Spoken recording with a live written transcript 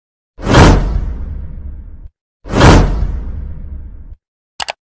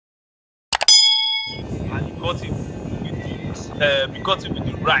got him we got him with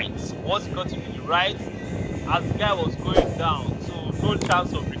the right. Once he got him with the right, as the guy was going down, so no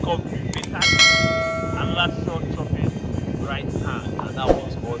chance of recovery. Fatally, another shot chopping right hand, and that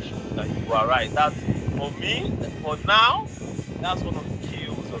was all shown that you are right. That's for me. For now, that's one of the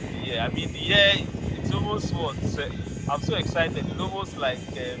kills of the year. I mean, the year it's almost what I'm so excited. It's almost like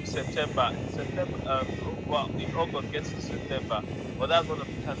September. September. Well, in August gets to September, but that's one of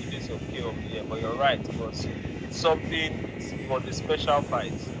the candidates of kill of the year. But you're right. It's something. It was a special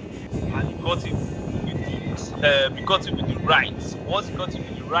fight, and he got him we got him with the right. Once he got him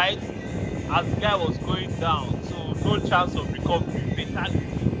with the right, as the guy was going down, so no chance of recovery. Fatally,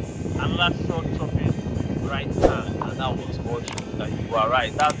 another shot chopping right hand, and that was all shown that you are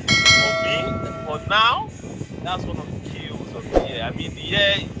right. That's for me. For now, that's one of the kills of the year. I mean, the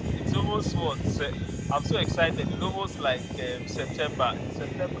year it's almost what I'm so excited. It's almost like September.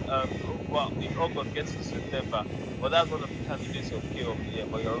 September. Well, in August gets to September, but that's one of the candidates of kill of the year.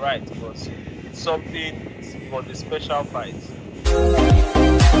 But you're right. It's something. It was a special fight.